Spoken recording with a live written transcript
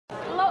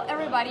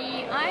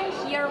everybody, I'm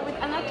here with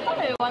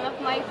Anatole, one of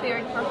my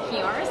favorite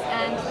perfumers,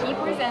 and he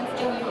presents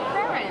a new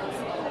fragrance.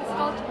 It's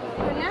called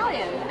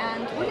Cornaline,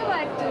 and would you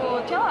like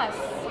to tell us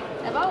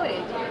about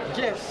it?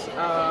 Yes,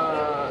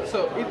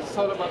 so it's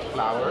all about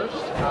flowers.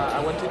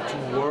 I wanted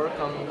to work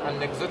on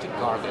an exotic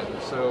garden.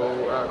 So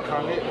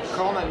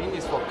Cornaline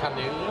is for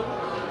carnelian,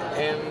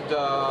 and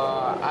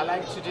I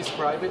like to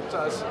describe it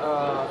as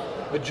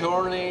a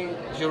journey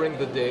during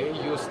the day.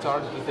 You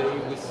start the day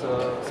with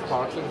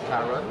sparkling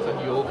carrot, and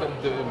you open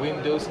the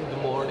windows in the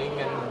morning,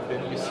 and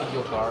then you see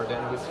your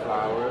garden with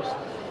flowers,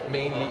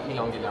 mainly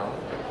ylang-ylang.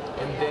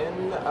 And then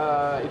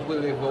it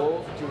will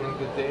evolve during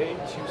the day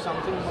to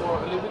something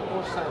a little bit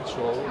more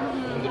sensual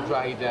in the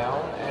dry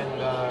down,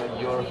 and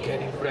you're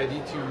getting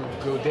ready to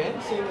go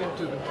dancing and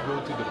to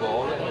go to the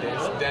ball and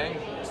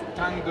dance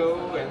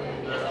tango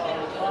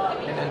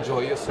and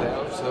enjoy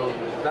yourself. So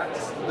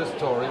that's the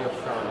story of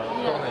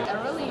Cornaline. Yeah,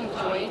 I really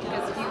enjoy it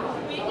because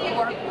you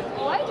work with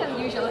quite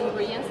unusual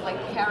ingredients like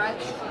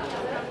carrots.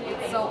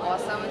 It's so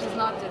awesome. It is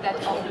not that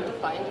often to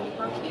find in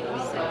perfume.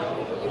 So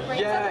you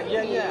bring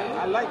something new.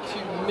 I like to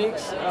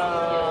mix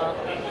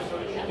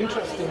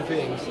interesting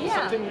things.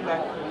 Something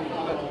like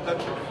that.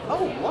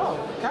 Oh wow,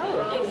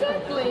 carrot.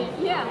 Exactly.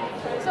 Yeah.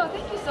 So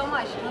thank you so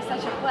much. It was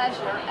such a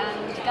pleasure.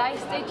 And guys,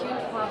 stay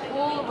tuned for a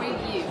full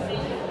review.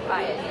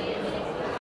 Bye.